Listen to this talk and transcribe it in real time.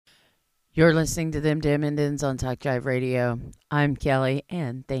You're listening to Them Dim Indians on Talk Jive Radio. I'm Kelly,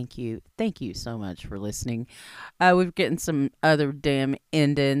 and thank you so much for listening. We're getting some other damn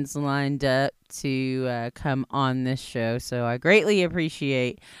Indians lined up to come on this show, so I greatly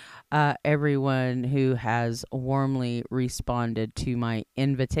appreciate everyone who has warmly responded to my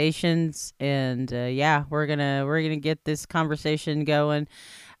invitations. And yeah, we're gonna get this conversation going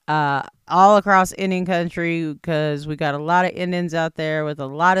all across Indian country because we got a lot of Indians out there with a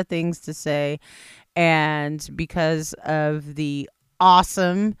lot of things to say. And because of the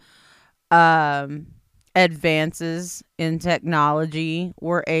awesome um, advances in technology,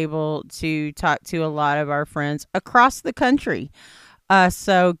 we're able to talk to a lot of our friends across the country.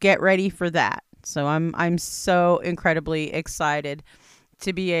 So get ready for that. So I'm so incredibly excited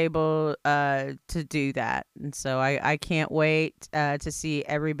to be able to do that. And so I can't wait to see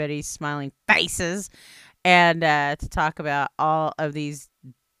everybody's smiling faces and to talk about all of these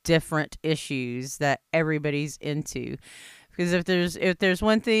different issues that everybody's into. Because if there's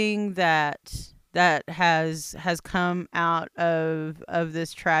one thing that has come out of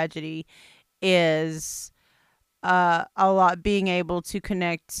this tragedy is a lot being able to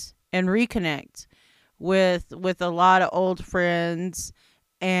connect and reconnect with a lot of old friends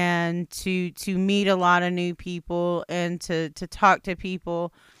and to meet a lot of new people and to talk to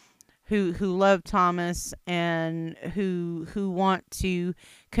people who love Thomas and who want to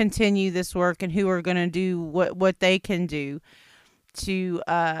continue this work and who are going to do what they can do to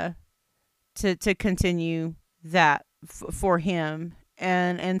to continue that for him.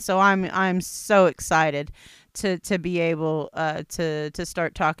 And so I'm so excited to be able to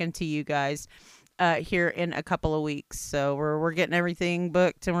start talking to you guys here in a couple of weeks. So we're getting everything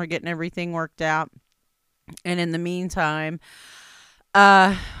booked and we're getting everything worked out. And in the meantime,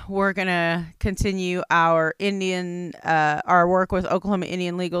 we're gonna continue our work with Oklahoma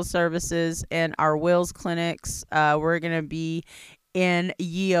Indian Legal Services and our wills clinics. We're gonna be in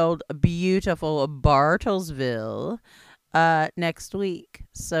Yield, beautiful Bartlesville, next week.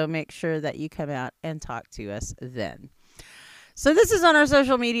 So make sure that you come out and talk to us then. So this is on our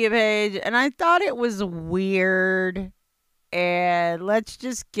social media page, and I thought it was weird. And let's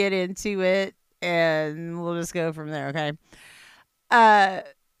just get into it, and we'll just go from there, okay? Uh,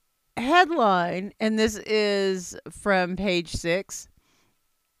 Headline, and this is from page 6.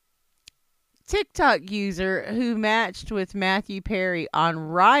 TikTok user who matched with Matthew Perry on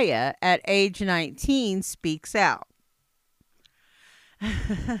Raya at age 19 speaks out.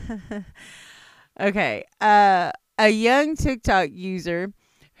 Okay. A young TikTok user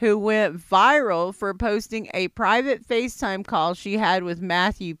who went viral for posting a private FaceTime call she had with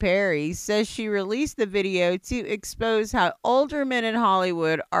Matthew Perry says she released the video to expose how older men in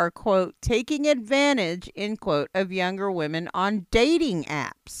Hollywood are, quote, taking advantage, end quote, of younger women on dating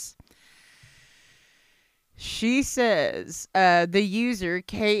apps. She says the user,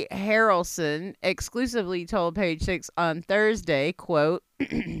 Kate Harrelson, exclusively told Page 6 on Thursday, quote,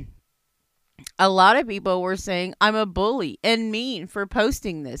 a lot of people were saying I'm a bully and mean for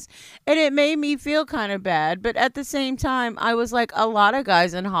posting this. And it made me feel kind of bad. But at the same time, I was like, a lot of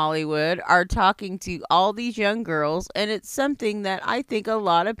guys in Hollywood are talking to all these young girls. And it's something that I think a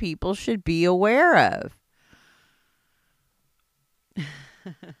lot of people should be aware of.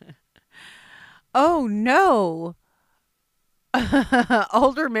 Oh, no.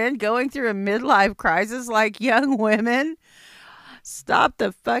 Older men going through a midlife crisis like young women? Stop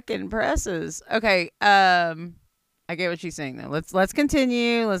the fucking presses. Okay, I get what she's saying though. Let's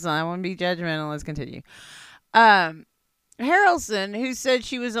continue. Let's I want to be judgmental. Let's continue. Um Harrelson, who said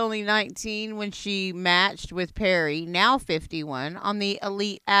she was only 19 when she matched with Perry, now 51, on the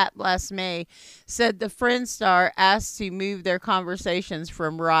Elite app last May, said the Friend star asked to move their conversations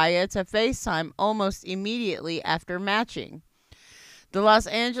from Raya to FaceTime almost immediately after matching. The Los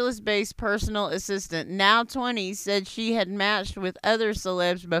Angeles-based personal assistant, now 20, said she had matched with other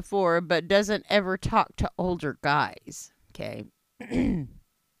celebs before, but doesn't ever talk to older guys. Okay.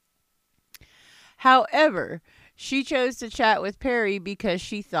 However, she chose to chat with Perry because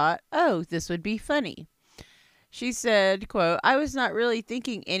she thought, oh, this would be funny. She said, quote, I was not really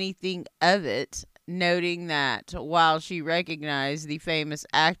thinking anything of it, noting that while she recognized the famous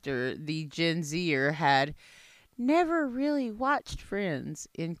actor, the Gen Zer had never really watched Friends,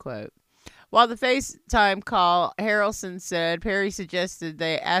 end quote. While the FaceTime call, Harrelson said Perry suggested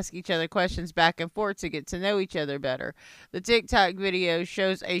they ask each other questions back and forth to get to know each other better. The TikTok video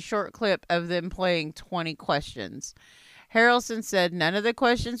shows a short clip of them playing 20 questions. Harrelson said none of the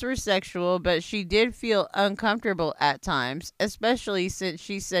questions were sexual, but she did feel uncomfortable at times, especially since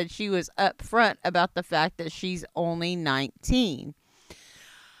she said she was upfront about the fact that she's only 19.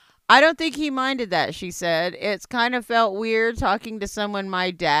 I don't think he minded that, she said. It's kind of felt weird talking to someone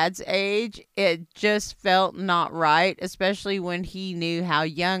my dad's age. It just felt not right, especially when he knew how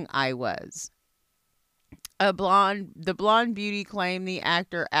young I was. The blonde beauty claimed the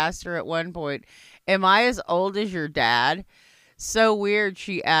actor asked her at one point, "Am I as old as your dad?" So weird,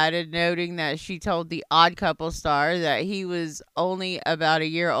 she added, noting that she told the Odd Couple star that he was only about a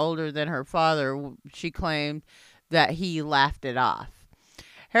year older than her father. She claimed that he laughed it off.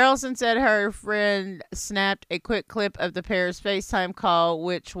 Harrelson said her friend snapped a quick clip of the pair's FaceTime call,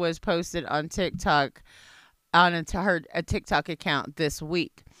 which was posted on TikTok on a TikTok account this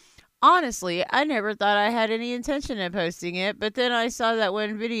week. Honestly, I never thought I had any intention of posting it, but then I saw that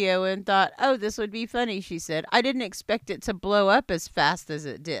one video and thought, oh, this would be funny, she said. I didn't expect it to blow up as fast as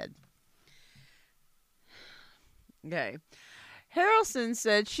it did. Okay. Harrelson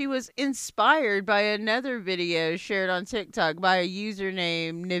said she was inspired by another video shared on TikTok by a user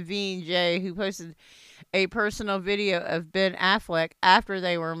named Naveen J, who posted a personal video of Ben Affleck after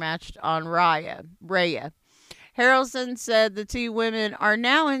they were matched on Raya. Harrelson said the two women are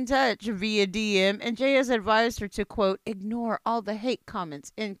now in touch via DM, and Jay has advised her to, quote, ignore all the hate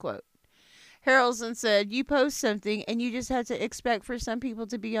comments, end quote. Harrelson said, you post something and you just have to expect for some people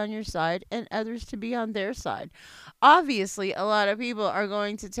to be on your side and others to be on their side. Obviously, a lot of people are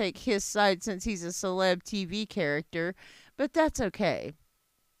going to take his side since he's a celeb TV character, but that's okay.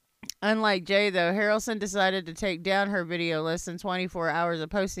 Unlike Jay, though, Harrelson decided to take down her video less than 24 hours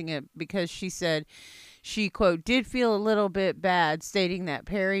of posting it because she said she, quote, did feel a little bit bad, stating that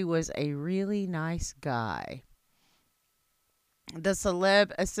Perry was a really nice guy. The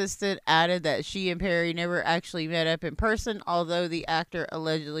celeb assistant added that she and Perry never actually met up in person, although the actor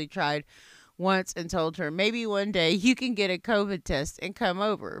allegedly tried once and told her maybe one day you can get a COVID test and come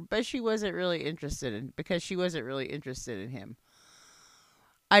over, but she wasn't really interested in him.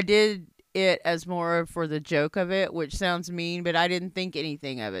 I did it as more for the joke of it, which sounds mean, but I didn't think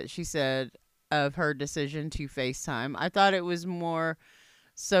anything of it, she said of her decision to FaceTime. I thought it was more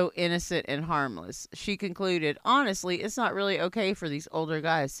so innocent and harmless. She concluded, honestly, it's not really okay for these older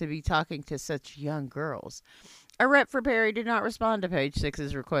guys to be talking to such young girls. A rep for Perry did not respond to Page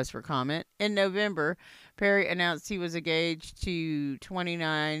Six's request for comment. In November, Perry announced he was engaged to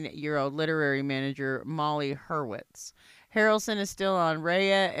 29-year-old literary manager Molly Hurwitz. Harrelson is still on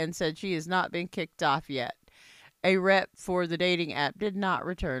Raya and said she has not been kicked off yet. A rep for the dating app did not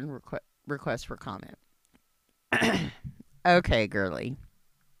return request for comment. Okay, girly.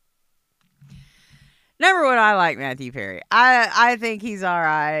 Number one, I like Matthew Perry. I think he's all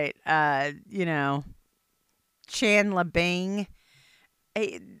right. Chandler Bing.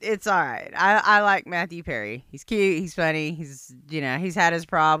 It's all right. I like Matthew Perry. He's cute. He's funny. He's had his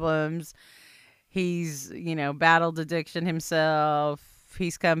problems. He's, battled addiction himself.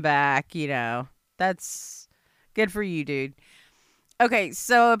 He's come back, That's good for you, dude. Okay,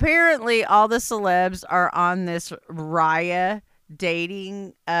 so apparently all the celebs are on this Raya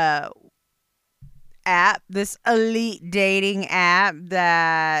dating app, this elite dating app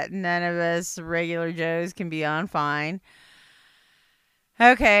that none of us regular Joes can be on. Fine.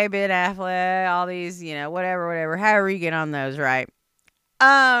 Okay, Ben Affleck, all these, whatever, however you get on those, right?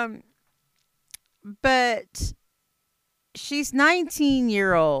 But she's 19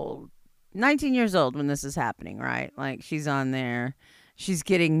 years old when this is happening, right? Like, she's on there. She's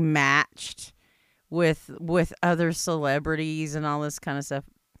getting matched with other celebrities and all this kind of stuff.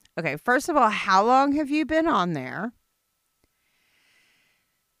 Okay, first of all, how long have you been on there?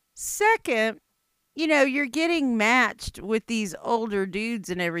 Second, you're getting matched with these older dudes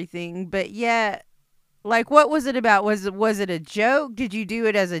and everything, but yet, like, what was it about? Was it a joke? Did you do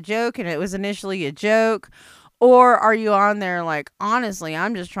it as a joke and it was initially a joke? Or are you on there like, honestly,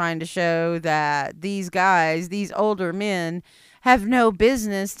 I'm just trying to show that these guys, these older men, have no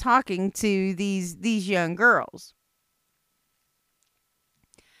business talking to these young girls?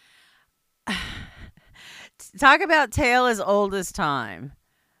 Talk about tale as old as time.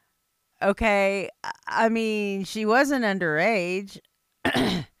 Okay, I mean, she wasn't underage.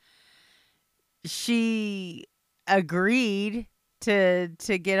 She agreed to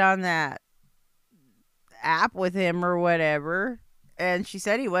get on that app with him or whatever, and she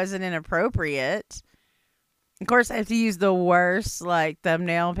said he wasn't inappropriate. Of course, I have to use the worst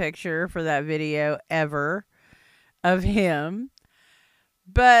thumbnail picture for that video ever of him.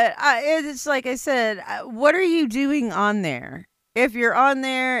 But it's like I said, what are you doing on there? If you're on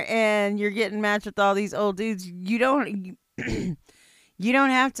there and you're getting matched with all these old dudes, you don't you don't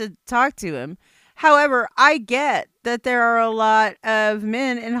have to talk to him. However, I get that there are a lot of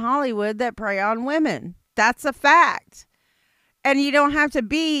men in Hollywood that prey on women. That's a fact. And you don't have to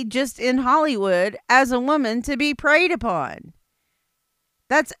be just in Hollywood as a woman to be preyed upon.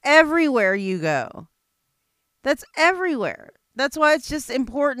 That's everywhere you go. That's everywhere. That's why it's just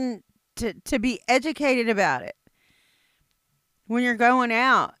important to be educated about it. When you're going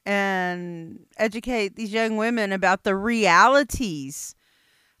out and educate these young women about the realities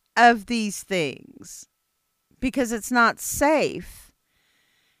of these things, because it's not safe.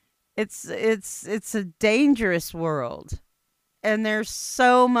 It's a dangerous world, and there's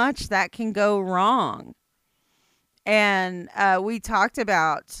so much that can go wrong. And we talked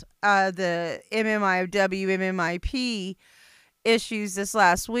about the MMIW, MMIP issues this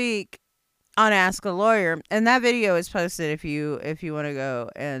last week on Ask a Lawyer, and that video is posted if you want to go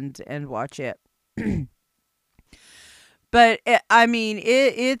and watch it. But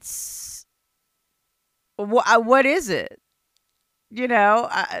it's what is it? You know,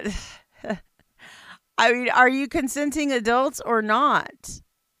 I mean, are you consenting adults or not?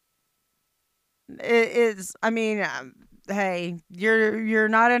 It's, I mean, hey, you're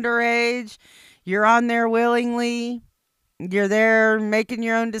not underage. You're on there willingly. You're there making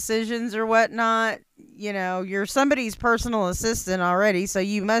your own decisions or whatnot. You know, you're somebody's personal assistant already, so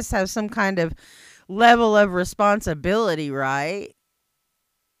you must have some kind of level of responsibility, right?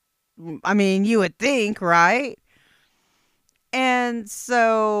 I mean, you would think, right? And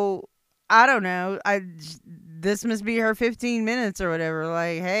so, I don't know. This must be her 15 minutes or whatever.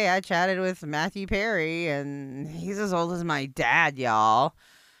 Like, hey, I chatted with Matthew Perry, and he's as old as my dad, y'all.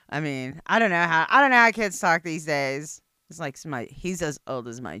 I mean, I don't know how kids talk these days. It's like he's as old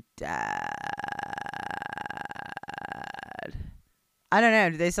as my dad. I don't know.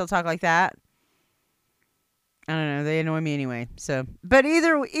 Do they still talk like that? I don't know. They annoy me anyway. So, but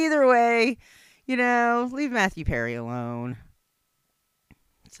either way, you know, leave Matthew Perry alone.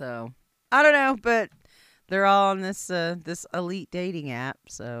 So, I don't know, but they're all on this elite dating app.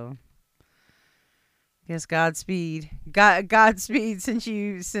 So, I guess Godspeed. Godspeed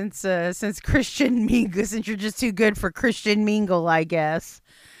since Christian Mingle, since you're just too good for Christian Mingle, I guess.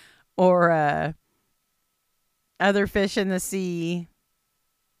 Or other fish in the sea.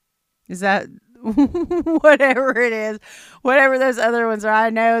 Is that whatever it is, whatever those other ones are?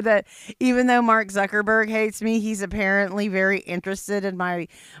 I know that even though Mark Zuckerberg hates me, he's apparently very interested in my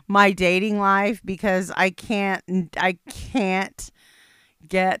dating life, because I can't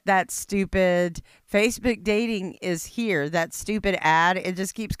get that stupid Facebook dating is here. That stupid ad, it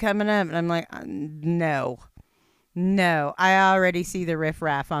just keeps coming up, and I'm like, no, I already see the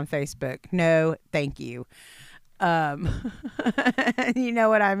riffraff on Facebook. No, thank you. You know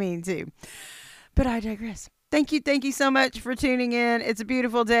what I mean too. But I digress. Thank you so much for tuning in. It's a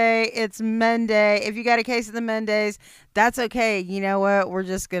beautiful day. It's Monday. If you got a case of the Mondays, that's okay. You know what? We're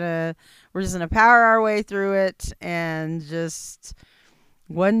just gonna power our way through it, and just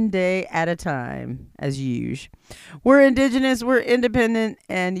one day at a time, as usual. We're Indigenous, we're independent,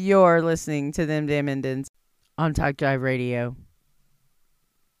 and you're listening to Them Damn Indians on Talk Jive Radio.